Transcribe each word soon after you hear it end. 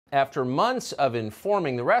After months of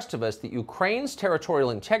informing the rest of us that Ukraine's territorial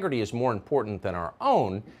integrity is more important than our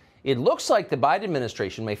own, it looks like the Biden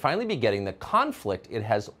administration may finally be getting the conflict it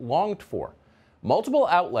has longed for. Multiple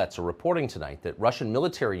outlets are reporting tonight that Russian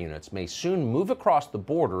military units may soon move across the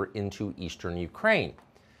border into eastern Ukraine.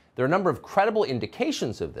 There are a number of credible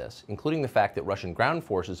indications of this, including the fact that Russian ground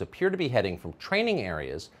forces appear to be heading from training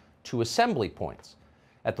areas to assembly points.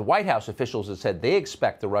 At the White House, officials have said they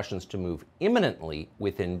expect the Russians to move imminently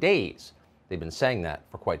within days. They've been saying that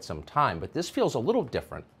for quite some time, but this feels a little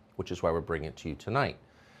different, which is why we're bringing it to you tonight.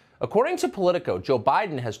 According to Politico, Joe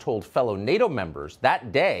Biden has told fellow NATO members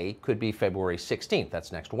that day could be February 16th.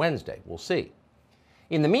 That's next Wednesday. We'll see.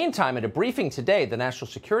 In the meantime, at a briefing today, the National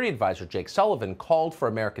Security Advisor Jake Sullivan called for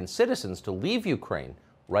American citizens to leave Ukraine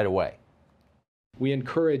right away. We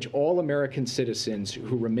encourage all American citizens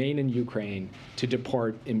who remain in Ukraine to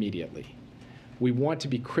depart immediately. We want to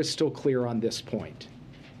be crystal clear on this point.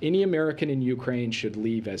 Any American in Ukraine should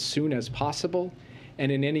leave as soon as possible,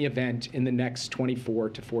 and in any event in the next 24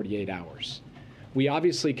 to 48 hours. We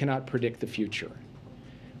obviously cannot predict the future.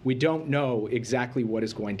 We don't know exactly what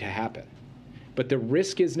is going to happen, but the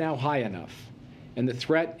risk is now high enough, and the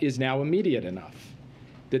threat is now immediate enough,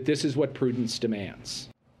 that this is what prudence demands.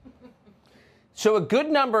 So a good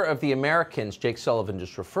number of the Americans Jake Sullivan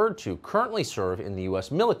just referred to currently serve in the U.S.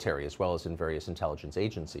 military as well as in various intelligence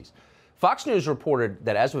agencies. Fox News reported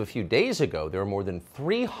that as of a few days ago, there are more than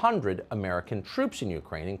 300 American troops in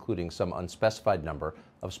Ukraine, including some unspecified number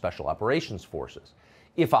of special operations forces.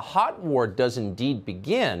 If a hot war does indeed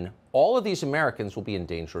begin, all of these Americans will be in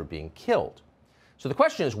danger of being killed. So the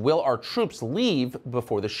question is, will our troops leave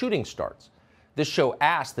before the shooting starts? This show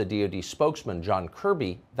asked the DoD spokesman, John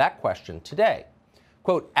Kirby, that question today.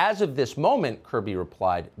 Quote, as of this moment, Kirby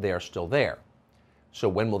replied, they are still there. So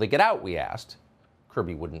when will they get out, we asked.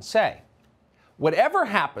 Kirby wouldn't say. Whatever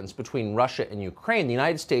happens between Russia and Ukraine, the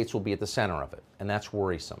United States will be at the center of it, and that's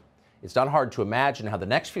worrisome. It's not hard to imagine how the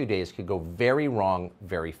next few days could go very wrong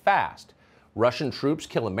very fast. Russian troops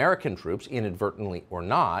kill American troops, inadvertently or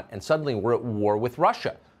not, and suddenly we're at war with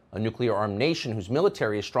Russia, a nuclear-armed nation whose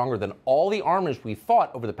military is stronger than all the armies we've fought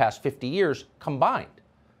over the past 50 years combined.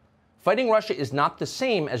 Fighting Russia is not the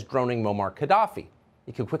same as droning Muammar Gaddafi.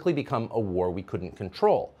 It could quickly become a war we couldn't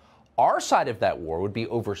control. Our side of that war would be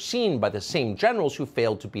overseen by the same generals who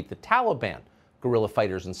failed to beat the Taliban, guerrilla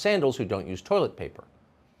fighters in sandals who don't use toilet paper.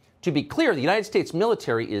 To be clear, the United States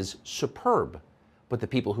military is superb, but the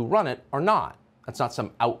people who run it are not. That's not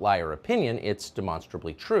some outlier opinion, it's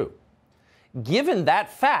demonstrably true. Given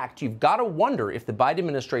that fact, you've got to wonder if the Biden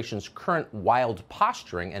administration's current wild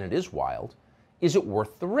posturing, and it is wild, is it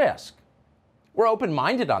worth the risk? We're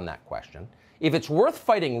open-minded on that question. If it's worth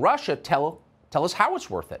fighting Russia, tell us how it's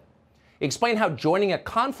worth it. Explain how joining a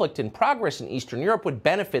conflict in progress in Eastern Europe would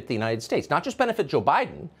benefit the United States, not just benefit Joe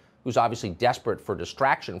Biden, who's obviously desperate for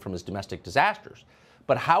distraction from his domestic disasters,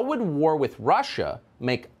 but how would war with Russia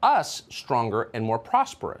make us stronger and more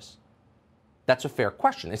prosperous? That's a fair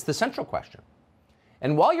question. It's the central question.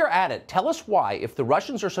 And while you're at it, tell us why, if the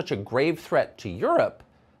Russians are such a grave threat to Europe,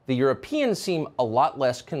 the Europeans seem a lot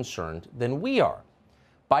less concerned than we are.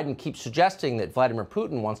 Biden keeps suggesting that Vladimir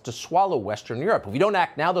Putin wants to swallow Western Europe. If we don't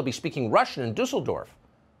act now, they'll be speaking Russian in Dusseldorf.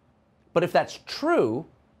 But if that's true,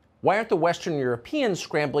 why aren't the Western Europeans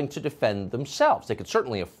scrambling to defend themselves? They could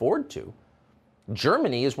certainly afford to.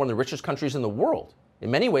 Germany is one of the richest countries in the world. In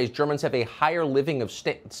many ways, Germans have a higher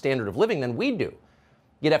standard of living than we do.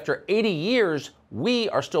 Yet after 80 years, we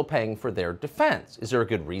are still paying for their defense. Is there a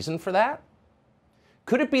good reason for that?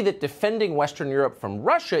 Could it be that defending Western Europe from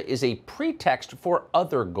Russia is a pretext for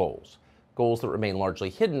other goals, goals that remain largely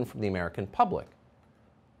hidden from the American public?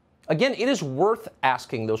 Again, it is worth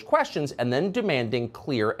asking those questions and then demanding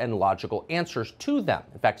clear and logical answers to them.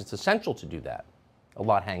 In fact, it's essential to do that. A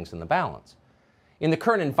lot hangs in the balance. In the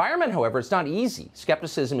current environment, however, it's not easy.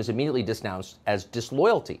 Skepticism is immediately denounced as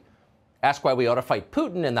disloyalty. Ask why we ought to fight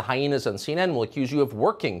Putin, and the hyenas on CNN will accuse you of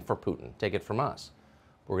working for Putin. Take it from us.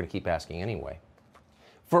 We're going to keep asking anyway.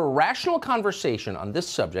 For a rational conversation on this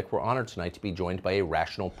subject, we're honored tonight to be joined by a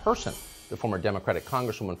rational person, the former Democratic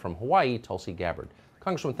Congresswoman from Hawaii, Tulsi Gabbard.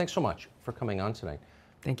 Congresswoman, thanks so much for coming on tonight.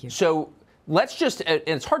 Thank you. So let's just, and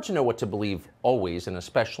it's hard to know what to believe always, and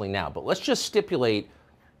especially now, but let's just stipulate,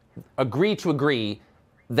 agree to agree,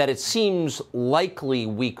 that it seems likely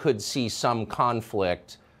we could see some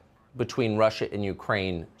conflict between Russia and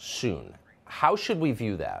Ukraine soon. How should we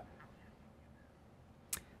view that?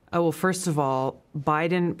 Well, first of all,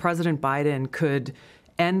 President Biden could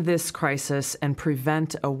end this crisis and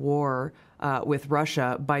prevent a war with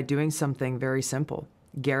Russia by doing something very simple,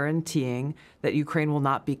 guaranteeing that Ukraine will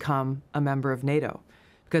not become a member of NATO.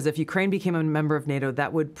 Because if Ukraine became a member of NATO,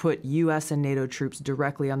 that would put U.S. and NATO troops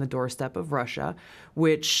directly on the doorstep of Russia,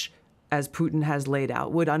 which, as Putin has laid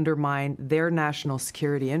out, would undermine their national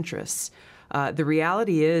security interests. The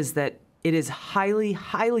reality is that it is highly,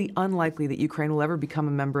 highly unlikely that Ukraine will ever become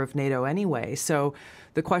a member of NATO anyway. So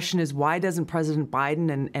the question is, why doesn't President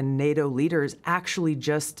Biden and NATO leaders actually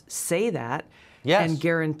just say that and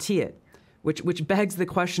guarantee it? Which begs the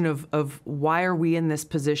question of why are we in this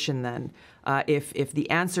position then? If the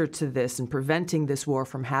answer to this and preventing this war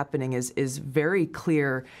from happening is very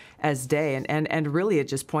clear as day, and really it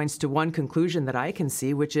just points to one conclusion that I can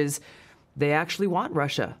see, which is they actually want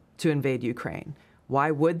Russia to invade Ukraine. Why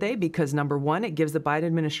would they? Because number one, it gives the Biden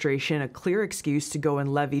administration a clear excuse to go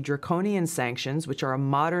and levy draconian sanctions, which are a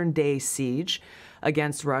modern day siege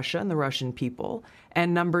against Russia and the Russian people.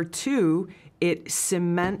 And number two, it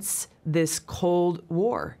cements this Cold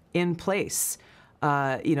War in place.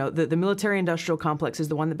 The military-industrial complex is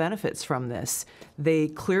the one that benefits from this. They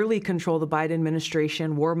clearly control the Biden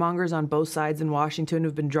administration. Warmongers on both sides in Washington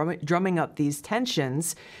have been drumming up these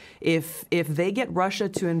tensions. If they get Russia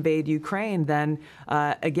to invade Ukraine, then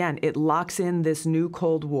again, it locks in this new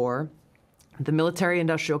Cold War. The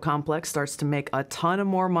military-industrial complex starts to make a ton of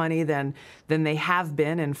more money than they have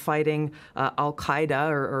been in fighting al-Qaeda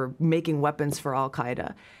or making weapons for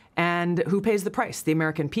al-Qaeda. And who pays the price? The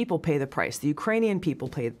American people pay the price. The Ukrainian people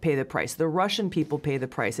pay the price. The Russian people pay the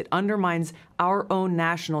price. It undermines our own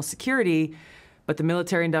national security, but the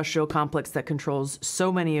military-industrial complex that controls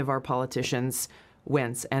so many of our politicians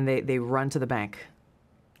wins, and they run to the bank.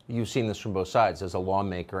 You've seen this from both sides as a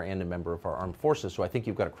lawmaker and a member of our armed forces, so I think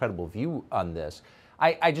you've got a credible view on this.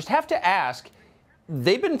 I just have to ask,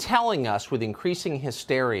 they've been telling us with increasing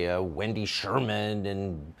hysteria, Wendy Sherman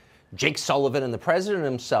and Jake Sullivan and the president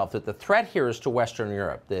himself, that the threat here is to Western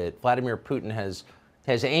Europe, that Vladimir Putin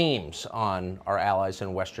has aims on our allies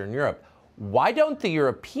in Western Europe. Why don't the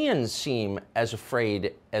Europeans seem as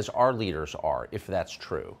afraid as our leaders are, if that's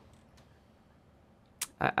true?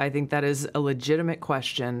 I think that is a legitimate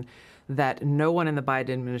question that no one in the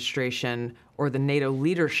Biden administration or the NATO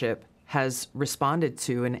leadership has responded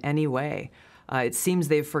to in any way. It seems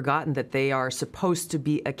they've forgotten that they are supposed to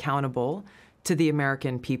be accountable to the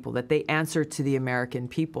American people, that they answer to the American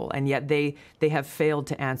people, and yet they have failed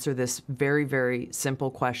to answer this very, very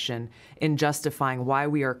simple question in justifying why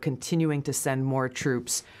we are continuing to send more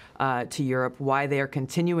troops to Europe, why they are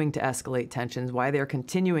continuing to escalate tensions, why they are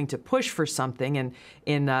continuing to push for something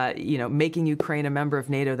in making Ukraine a member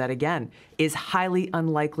of NATO that, again, is highly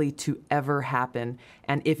unlikely to ever happen.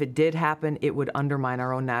 And if it did happen, it would undermine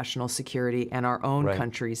our own national security and our own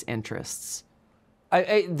country's interests.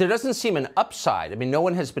 There doesn't seem an upside. I mean, no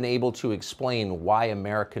one has been able to explain why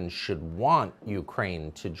Americans should want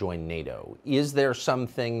Ukraine to join NATO. Is there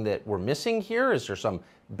something that we're missing here? Is there some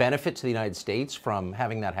benefit to the United States from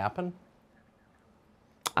having that happen?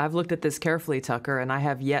 I've looked at this carefully, Tucker, and I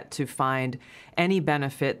have yet to find any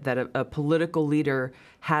benefit that a political leader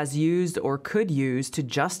has used or could use to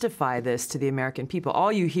justify this to the American people.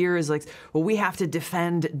 All you hear is like, well, we have to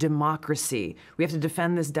defend democracy. We have to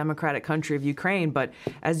defend this democratic country of Ukraine. But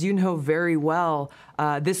as you know very well,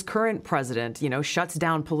 this current president, shuts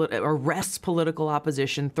down, arrests political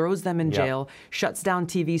opposition, throws them in jail, shuts down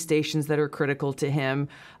TV stations that are critical to him.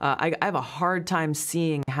 I have a hard time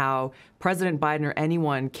seeing how President Biden or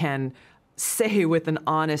anyone can say with an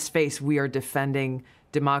honest face, we are defending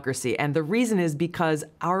democracy. And the reason is because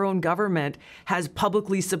our own government has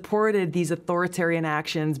publicly supported these authoritarian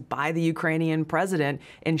actions by the Ukrainian president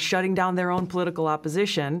in shutting down their own political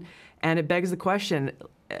opposition. And it begs the question,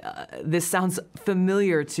 this sounds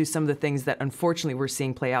familiar to some of the things that unfortunately we're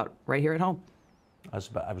seeing play out right here at home. I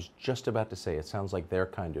was just about to say, it sounds like their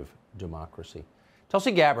kind of democracy.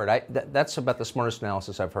 Tulsi Gabbard, that's about the smartest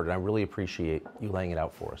analysis I've heard, and I really appreciate you laying it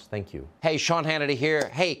out for us. Thank you. Hey, Sean Hannity here.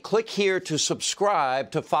 Hey, click here to subscribe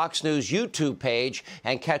to Fox News YouTube page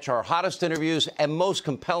and catch our hottest interviews and most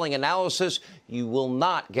compelling analysis. You will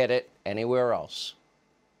not get it anywhere else.